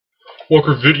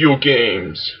Walker Video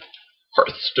Games,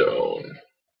 Hearthstone.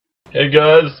 Hey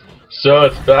guys, so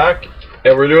it's back,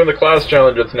 and we're doing the class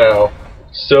challenges now.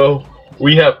 So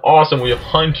we have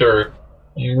Hunter.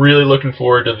 I'm really looking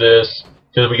forward to this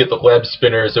because we get the web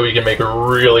spinners, so we can make a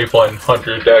really fun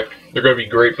Hunter deck. They're going to be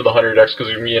great for the Hunter decks because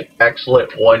they're going to be an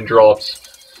excellent one drops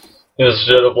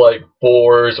instead of like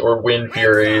boars or wind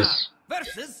furies.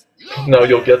 Now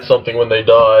you'll get something when they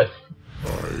die.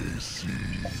 I see you.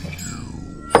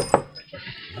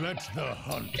 Let the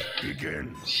hunt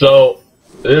begin. So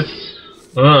this,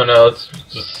 I don't know. Let's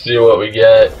just see what we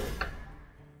get.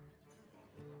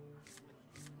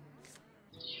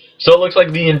 So it looks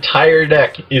like the entire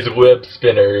deck is web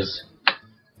spinners,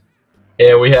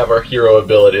 and we have our hero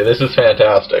ability. This is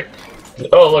fantastic.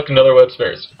 Oh look, another web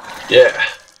spinners. Yeah,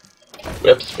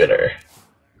 web spinner.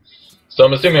 So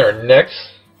I'm assuming our next.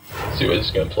 Let's see what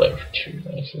it's gonna play for 2.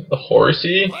 The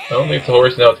horsey? I don't think it's the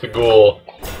horsey. Now it's the ghoul.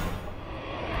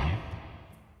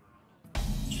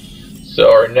 So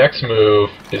our next move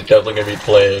is definitely gonna be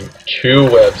playing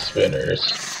 2 web spinners.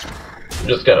 I'm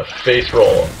just gonna face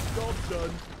roll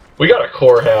them. We got a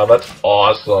core hound. That's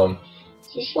awesome.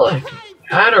 Just like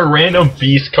add a random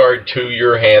beast card to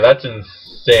your hand. That's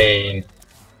insane.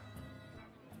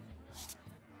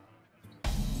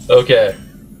 Okay.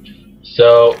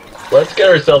 So let's get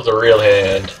ourselves a real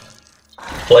hand.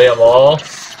 Play them all.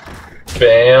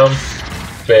 Bam.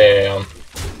 Bam.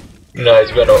 Nice.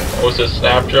 We're gonna host a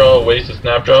snapdraw, waste a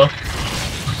snapdraw.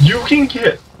 You can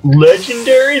get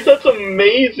legendaries? That's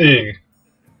amazing.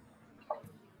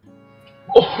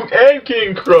 Oh, and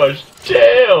King Crush.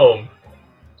 Damn.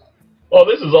 Oh,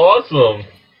 this is awesome.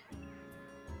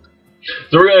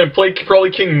 So we're gonna play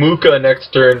probably King Muka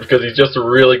next turn because he's just a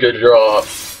really good draw.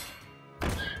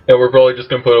 And we're probably just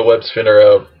gonna put a web spinner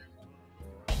out.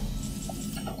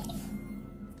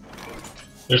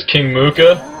 There's King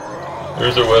Muka.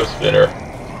 There's our web spinner.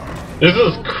 This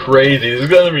is crazy. This is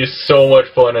gonna be so much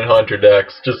fun in Hunter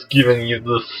decks. Just giving you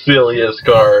the silliest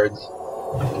cards.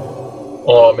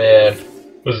 Oh man.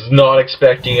 Was not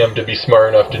expecting him to be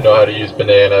smart enough to know how to use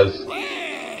bananas.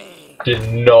 Did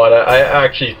not. I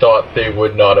actually thought they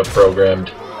would not have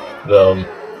programmed them.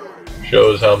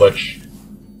 Shows how much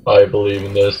I believe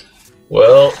in this.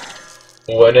 Well,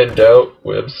 when in doubt,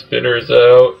 web spinners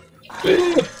out.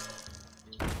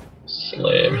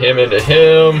 Slam him into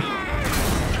him.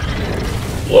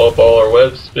 Blow up all our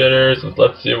web spinners.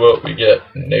 Let's see what we get.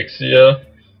 Nixia.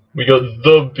 We got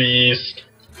the Beast.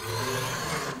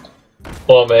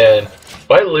 Oh man. If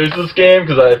I lose this game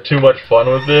because I have too much fun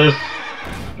with this,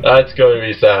 that's going to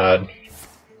be sad.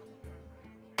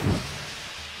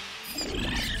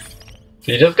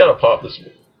 So you just gotta pop this.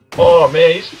 Oh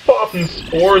man, he's popping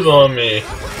spores on me.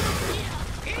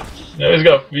 Now he's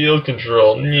got field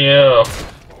control. Yeah.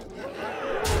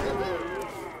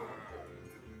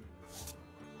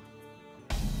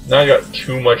 Now I got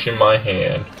too much in my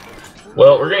hand.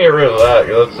 Well, we're gonna get rid of that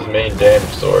because that's his main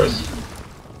damage source.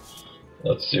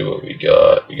 Let's see what we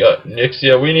got. We got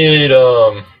Nixia. We need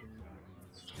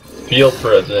field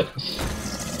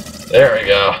presence. There we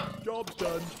go. Job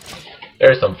done.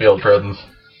 There's some field presence.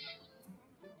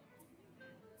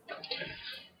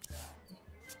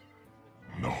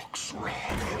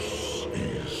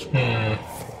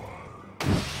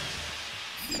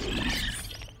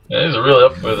 Yeah, he's really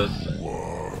up for this.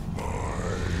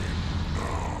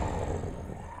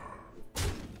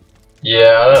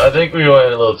 Yeah, I think we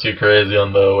went a little too crazy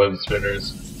on the web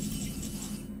spinners.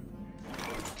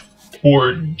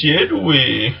 Or did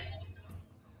we?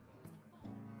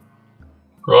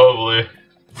 Probably.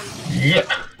 Yeah.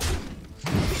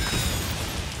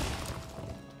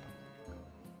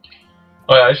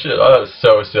 Oh yeah, that was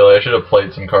so silly. I should have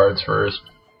played some cards first.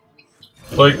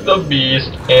 Like the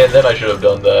Beast, and then I should have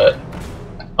done that.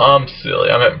 I'm silly.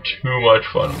 I'm having too much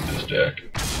fun with this deck.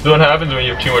 So what happens when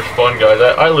you have too much fun, guys?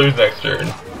 I lose next turn.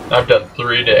 I've done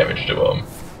 3 damage to him.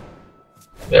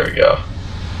 There we go.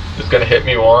 Just gonna hit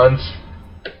me once.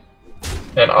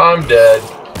 And I'm dead.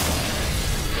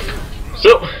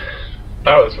 So,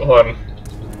 that was fun.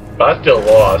 But I still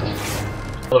lost.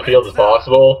 On the field as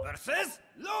possible.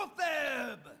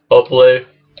 Hopefully.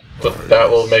 But that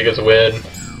will make us win.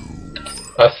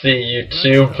 I see you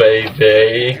too,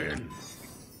 baby.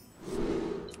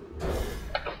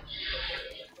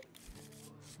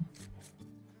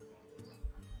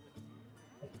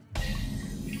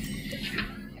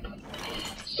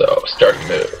 So, starting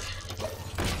move.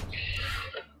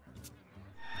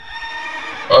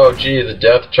 Oh gee, the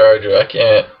Death Charger.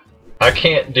 I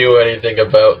can't do anything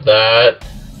about that.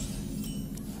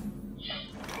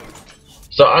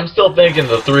 So I'm still thinking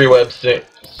the 3 web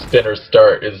spinner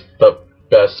start is the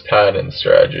best pattern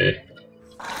strategy.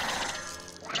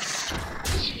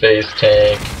 Space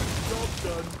tank.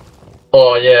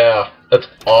 Oh yeah, that's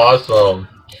awesome.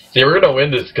 See, we're gonna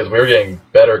win this because we're getting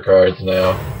better cards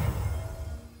now.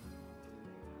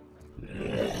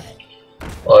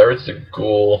 Oh, there's a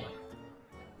ghoul.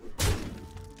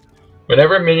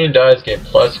 Whenever a minion dies, gain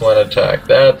 +1 attack.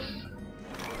 That's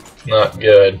not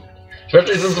good.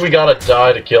 Especially since we gotta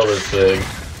die to kill this thing.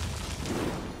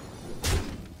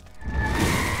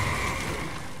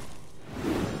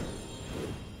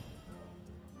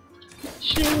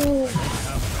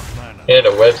 And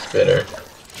a web spinner.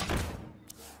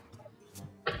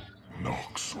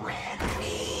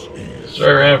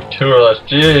 Start ramp 2 or less.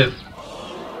 Jeez.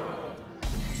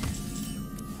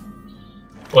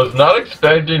 Was not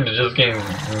expecting to just get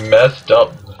messed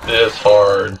up this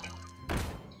hard.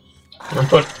 We're gonna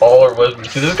put all our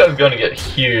weapons. See, this guy's gonna get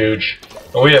huge.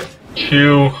 And we have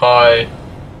 2 high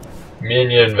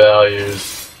minion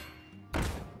values.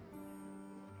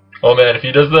 Oh man, if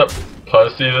he does that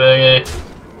pussy thingy.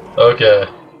 Okay.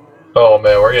 Oh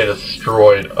man, we're getting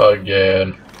destroyed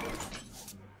again.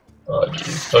 Oh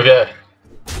jeez. Okay.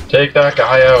 Take that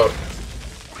guy out.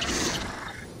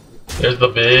 There's the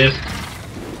beast.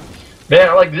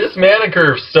 Man, like this mana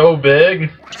curve's so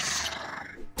big.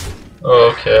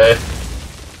 Okay.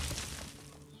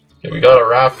 Okay, we got a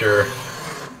raptor.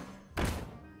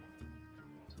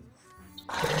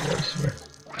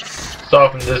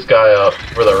 Soften this guy up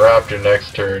for the raptor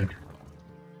next turn.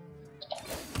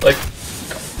 Like,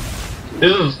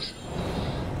 this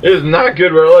is not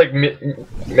good. But like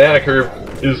mana curve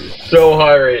is so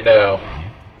high right now.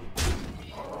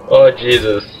 Oh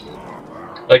Jesus.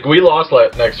 Like, we lost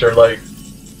next turn, like,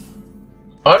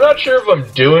 I'm not sure if I'm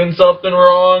doing something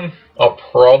wrong. I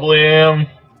probably am.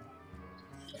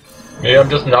 Maybe I'm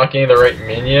just not getting the right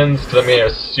minions, because I'm getting a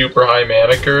super high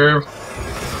mana curve.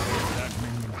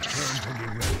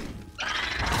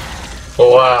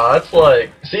 Oh, wow, that's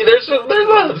like... See, there's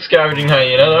a scavenging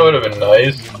hyena, that would have been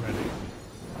nice.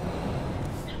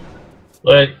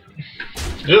 Like,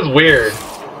 this is weird.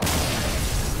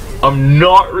 I'm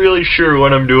not really sure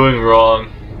what I'm doing wrong.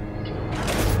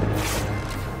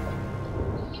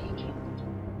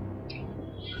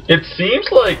 It seems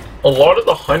like a lot of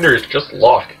the hunters just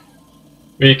luck.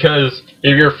 Because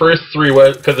if your first 3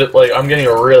 webs, because it like I'm getting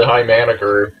a really high mana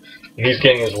curve, and he's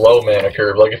getting his low mana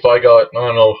curve. Like if I got, I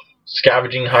don't know,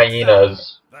 scavenging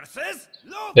hyenas,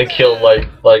 then killed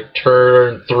like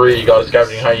turn 3, got a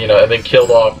scavenging hyena, and then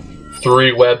killed off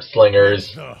 3 web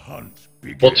slingers.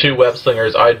 Well, 2 web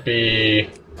slingers, I'd be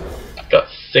got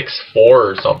 6-4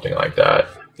 or something like that,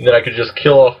 and then I could just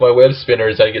kill off my web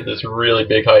spinners and I get this really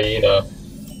big hyena.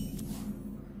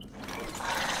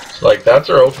 So, like, that's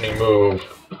our opening move.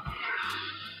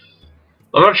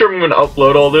 I'm not sure if I'm gonna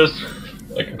upload all this,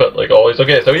 like, but like always.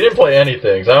 Okay, so he didn't play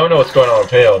anything, so I don't know what's going on with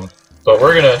him, but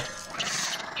we're gonna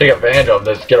take advantage of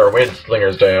this, get our web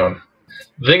slingers down.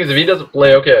 The thing is, if he doesn't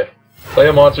play, okay, play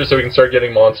a monster so we can start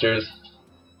getting monsters.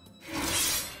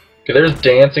 Okay, there's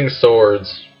dancing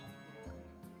swords.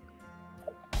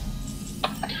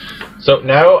 So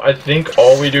now I think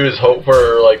all we do is hope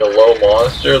for like a low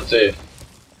monster. Let's see.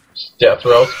 Death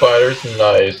Rattle Spiders,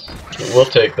 nice. We'll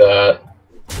take that.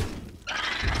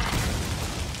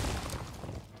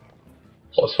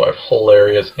 +5,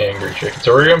 hilarious angry chicken.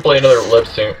 So we're gonna play another lip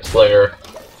slinger.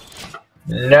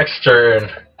 Next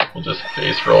turn, we'll just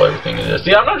face roll everything in this.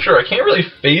 See, I'm not sure. I can't really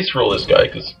face roll this guy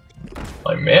because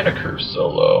my mana curve's so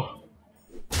low.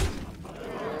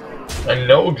 I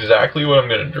know exactly what I'm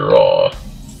gonna draw.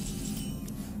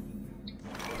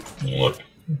 Look.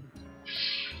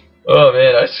 Oh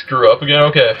man, I screw up again?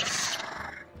 Okay.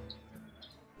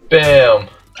 Bam!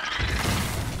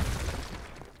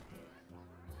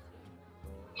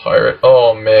 Pirate.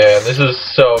 Oh man, this is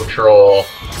so troll.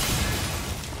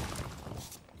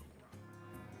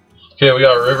 Okay, we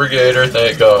got a River Gator,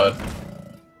 thank god.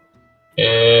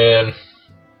 And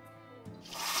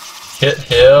hit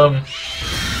him.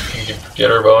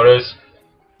 Get our bonus.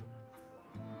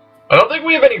 I don't think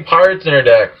we have any pirates in our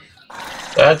deck.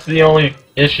 That's the only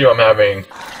issue I'm having.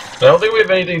 I don't think we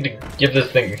have anything to give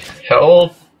this thing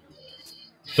health.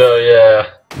 So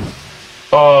yeah.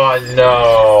 Oh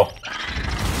no.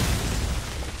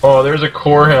 Oh, there's a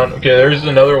core hound. Okay, there's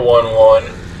another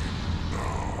 1/1.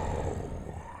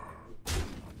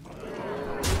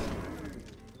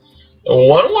 A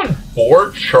 1/1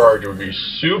 board charge would be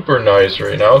super nice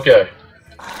right now. Okay.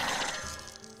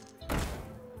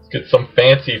 Let's get some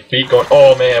fancy feet going.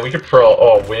 Oh man, we could pro.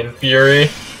 Oh, Wind Fury.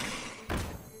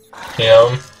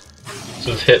 Him. Let's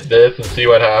just hit this and see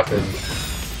what happens.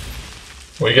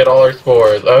 We get all our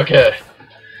spores. Okay.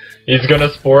 He's gonna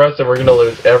spore us and we're gonna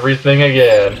lose everything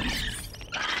again.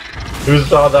 Who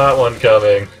saw that one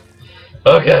coming?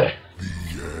 Okay.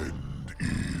 The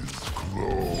end is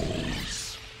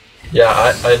close.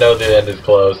 Yeah, I know the end is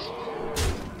close.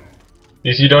 At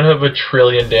least you don't have a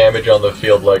trillion damage on the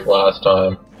field like last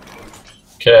time.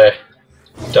 Okay.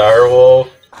 Direwolf.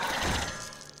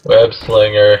 Web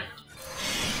Slinger.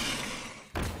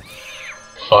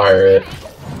 Pirate.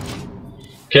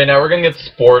 Okay, now we're gonna get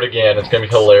spored again. It's gonna be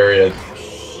hilarious.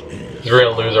 We're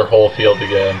gonna lose our whole field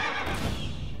again.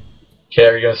 Okay,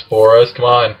 are you gonna spore us? Come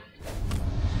on.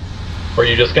 Or are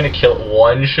you just gonna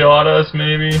one-shot us,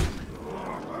 maybe?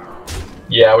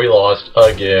 Yeah, we lost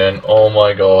again. Oh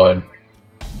my god.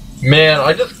 Man,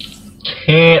 I just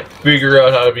can't figure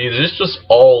out how to beat this. Is this just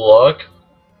all luck?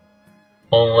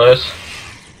 Unless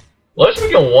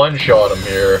we can one-shot him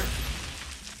here.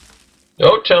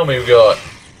 Don't tell me we got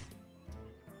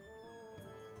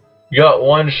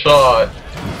one shot.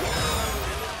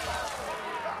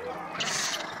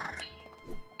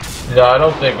 No, I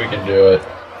don't think we can do it.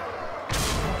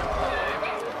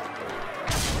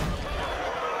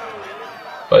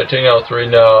 Fighting out 3,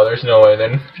 no, there's no way.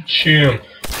 Then choom.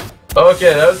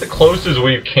 Okay, that was the closest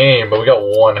we came, but we got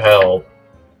 1 health.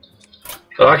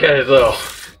 Okay, so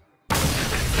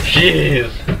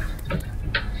jeez.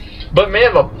 But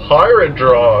man, the pirate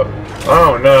draw.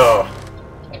 Oh no.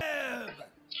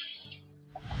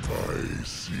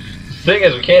 Thing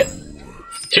is, we can't.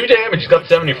 2 damage. He's got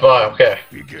 75. Okay.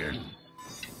 Begin.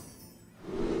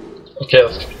 Okay,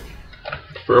 let's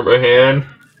throw my hand.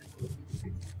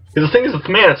 Because the thing is,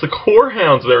 it's the core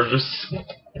hounds that are just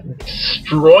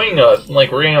destroying us. And,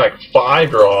 like, we're getting like 5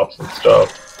 drops and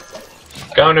stuff.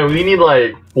 I don't know, we need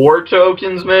like 4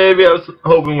 tokens maybe? I was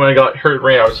hoping when I got hurt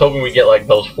rain, I was hoping we get like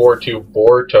those 4-2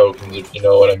 boar tokens, if you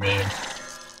know what I mean.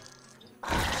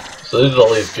 So this is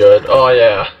at least good. Oh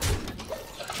yeah.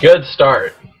 Good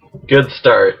start. Good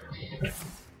start.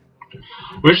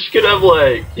 Wish he could have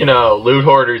like, you know, loot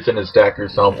hoarders in his deck or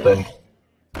something.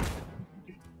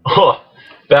 Oh,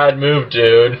 bad move,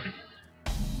 dude.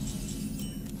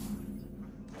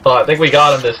 Oh, I think we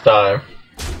got him this time.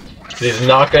 He's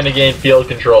not going to gain field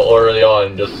control early on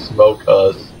and just smoke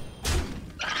us.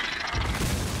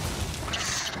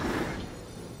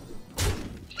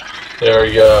 There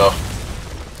we go.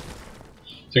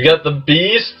 So we got the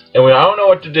beast, and I don't know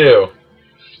what to do.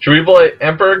 Should we play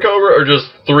Emperor Cobra or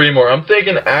just 3 more? I'm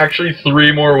thinking actually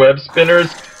 3 more web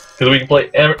spinners, because we can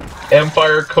play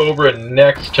Empire Cobra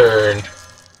next turn.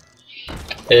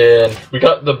 And we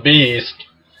got the beast.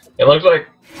 It looks like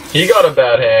he got a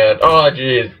bad hand. Oh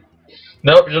jeez.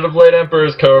 Nope, should have played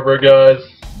Emperor's Cobra, guys.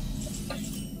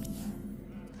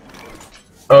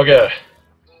 Okay.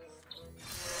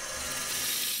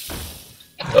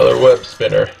 Another web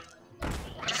spinner.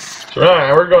 So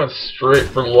now we're going straight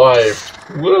for life.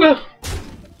 Woo!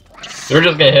 We're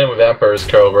just gonna hit him with Emperor's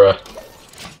Cobra.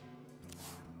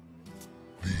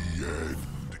 The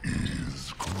end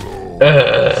is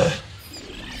close.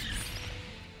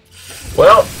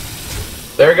 Well,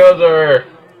 there goes our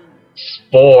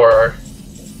spore.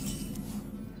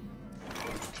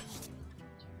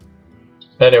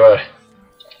 Anyway.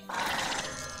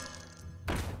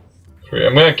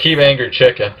 I'm gonna keep Angry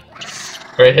Chicken.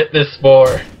 We're gonna hit this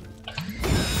spore.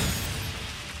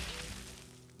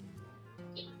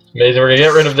 Amazing, we're gonna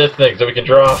get rid of this thing so we can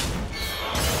draw.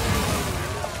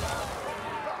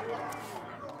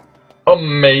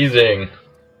 Amazing.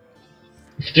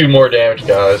 Let's do more damage,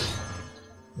 guys.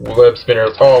 Web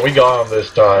spinners. Oh, we got him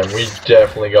this time. We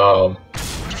definitely got him.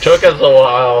 Took us a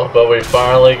while, but we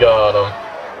finally got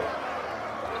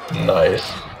him.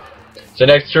 Nice. So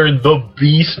next turn, the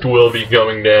beast will be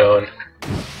going down.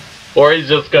 Or he's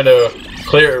just gonna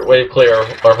wave clear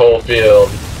our whole field.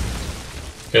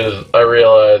 Because I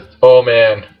realized, oh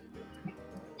man.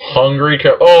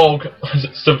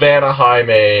 Savannah High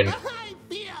Main.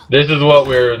 This is what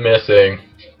we're missing.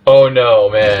 Oh no,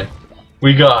 man.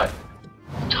 We got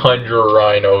Tundra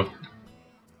Rhino.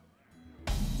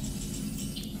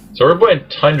 So we're putting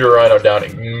Tundra Rhino down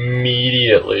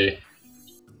immediately.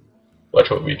 Watch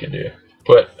what we can do.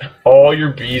 Put all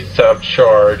your beasts have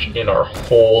charge, and our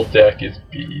whole deck is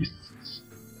beasts.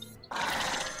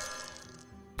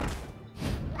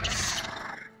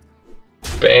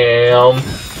 Bam.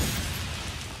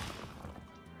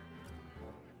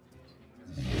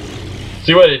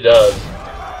 See what it does.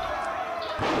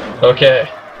 Okay.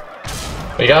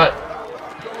 We got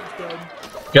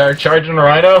our charging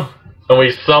Rhino, and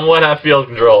we somewhat have field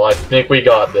control. I think we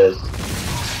got this.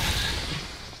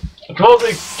 It's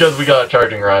mostly because we got a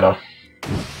charging Rhino.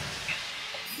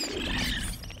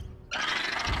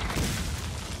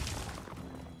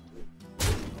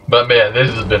 But man, this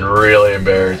has been really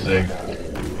embarrassing.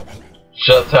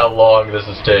 Just how long this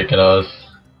has taken us.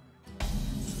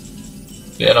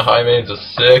 Savannah High Main's a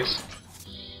 6.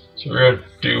 So we're gonna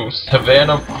do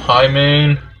Savannah High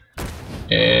Main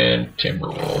and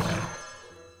Timberwolf.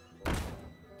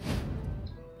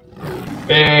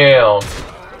 Bam!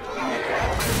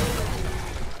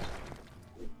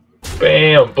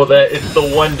 Bam! But that it's the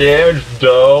 1 damage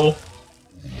though.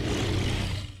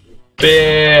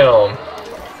 Bam!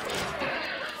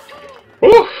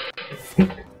 Woo!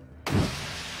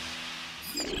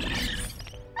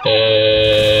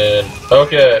 And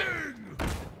okay.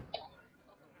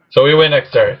 So we win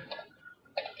next turn.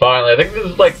 Finally, I think this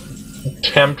is like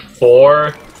attempt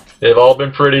 4. They've all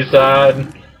been pretty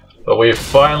sad, but we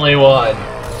finally won.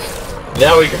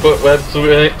 Now we can put web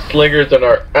slingers in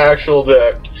our actual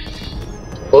deck.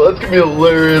 Well, that's gonna be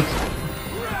hilarious.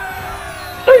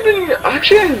 I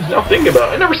didn't now think about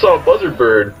it. I never saw a buzzard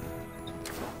bird.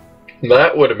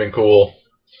 That would have been cool.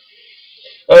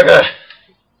 Okay.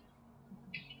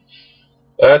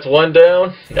 That's 1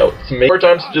 down. Now it's more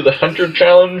times to do the 100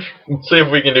 challenge. Let's see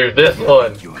if we can do this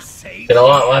one in a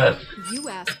lot less. You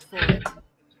asked for it.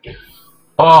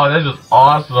 Oh, this is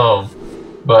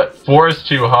awesome. But 4 is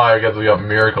too high because we got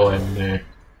Miracle in me.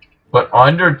 But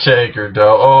Undertaker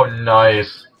though, oh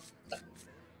nice.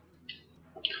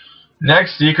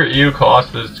 Next Secret U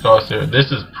costume.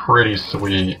 This is pretty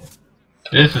sweet.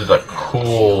 This is a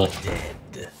cool.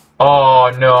 Oh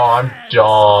no, I'm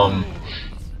dumb.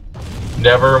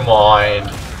 Never mind.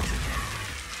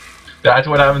 That's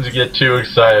what happens when you get too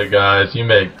excited, guys. You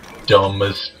make dumb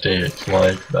mistakes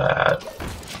like that.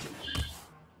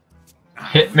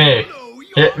 Hit me!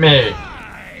 Hit me!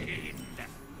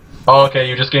 Oh, okay,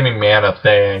 you just gave me mana,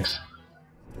 thanks.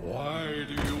 Why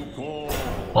do you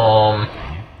call?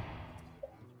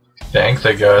 Thanks,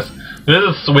 I guess. This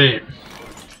is sweet.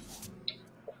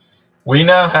 We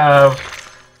now have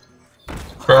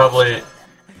probably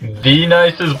the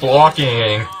nicest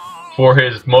blocking for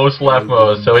his most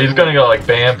leftmost, so he's gonna go like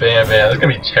bam, bam, bam. That's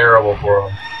gonna be terrible for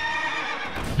him.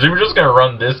 So we're just gonna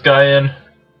run this guy in.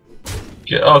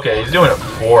 Okay, he's doing it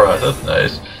for us. That's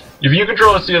nice. If you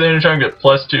control a seal, then you're trying to get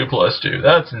 +2/+2.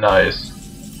 That's nice.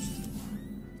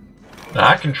 Now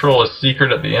I control a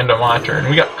secret at the end of my turn.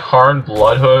 We got Karn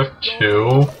Bloodhoof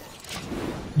too.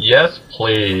 Yes,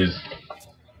 please.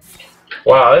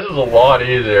 Wow, this is a lot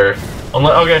easier.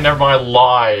 Okay, never mind.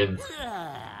 Lied.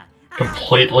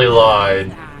 Completely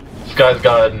lied. This guy's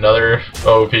got another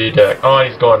OP deck. Oh, and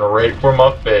he's going right for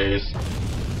my face.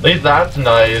 At least that's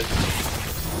nice.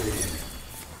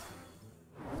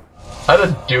 That's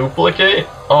a duplicate?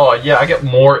 Oh, yeah, I get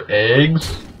more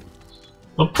eggs.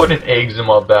 We'll put in eggs in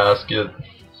my basket.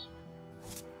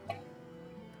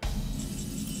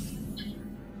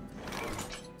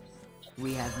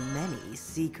 We have many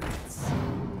secrets.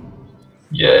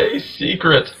 Yay,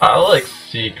 secrets. I like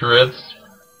secrets.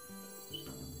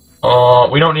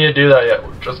 We don't need to do that yet.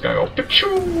 We're just gonna go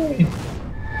Pachoom!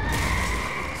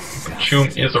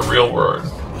 Pachoom is a real word.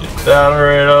 Get that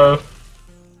right off.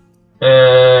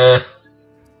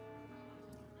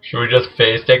 Should we just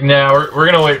face deck? Now we're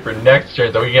gonna wait for next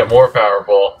turn so we can get more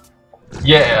powerful.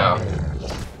 Yeah.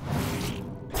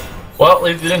 Well, at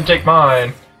least he didn't take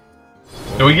mine.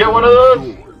 Do we get one of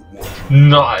those?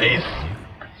 Nice.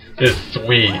 This is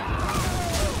sweet.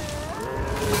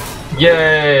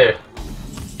 Yay.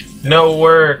 No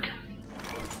work.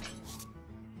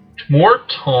 More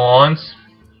taunts.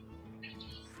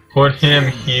 Put him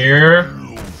here.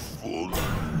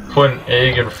 Put an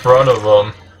egg in front of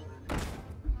him.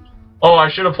 Oh, I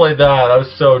should have played that. That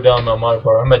was so dumb on my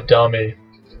part. I'm a dummy.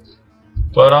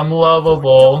 But I'm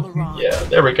lovable. Yeah,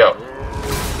 there we go.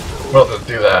 We'll just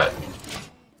do that.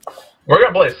 We're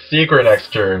gonna play Secret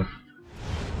next turn.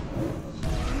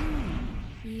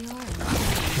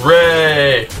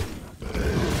 Ray!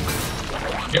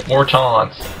 Get more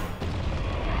taunts.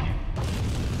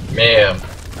 Man.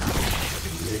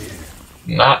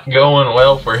 Not going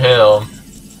well for him.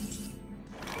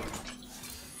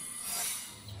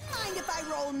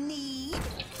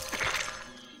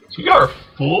 So we got our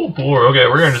full board. Okay,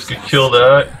 we're gonna just kill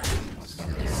that.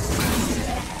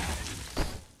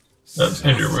 That's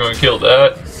injured. We're gonna kill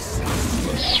that.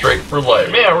 Straight for life.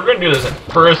 Man, we're gonna do this in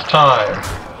first time.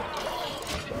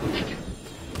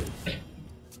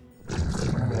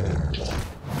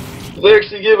 They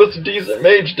actually gave us a decent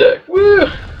mage deck. Woo!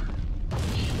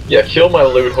 Yeah, kill my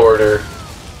loot hoarder.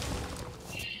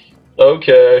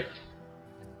 Okay.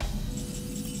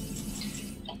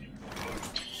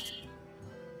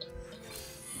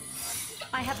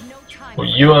 I have no time. Well,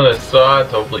 you on the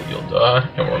sides, hopefully you'll die,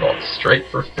 and we're going straight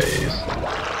for phase.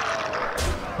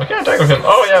 I can't attack with him.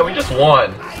 Oh yeah, we just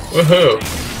won. Woohoo.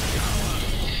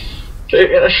 Okay,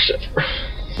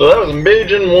 so that was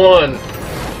Mage in 1.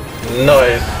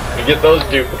 Nice. We get those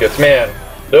duplicates. Man,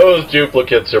 those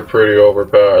duplicates are pretty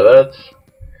overpowered.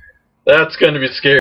 That's gonna be scary.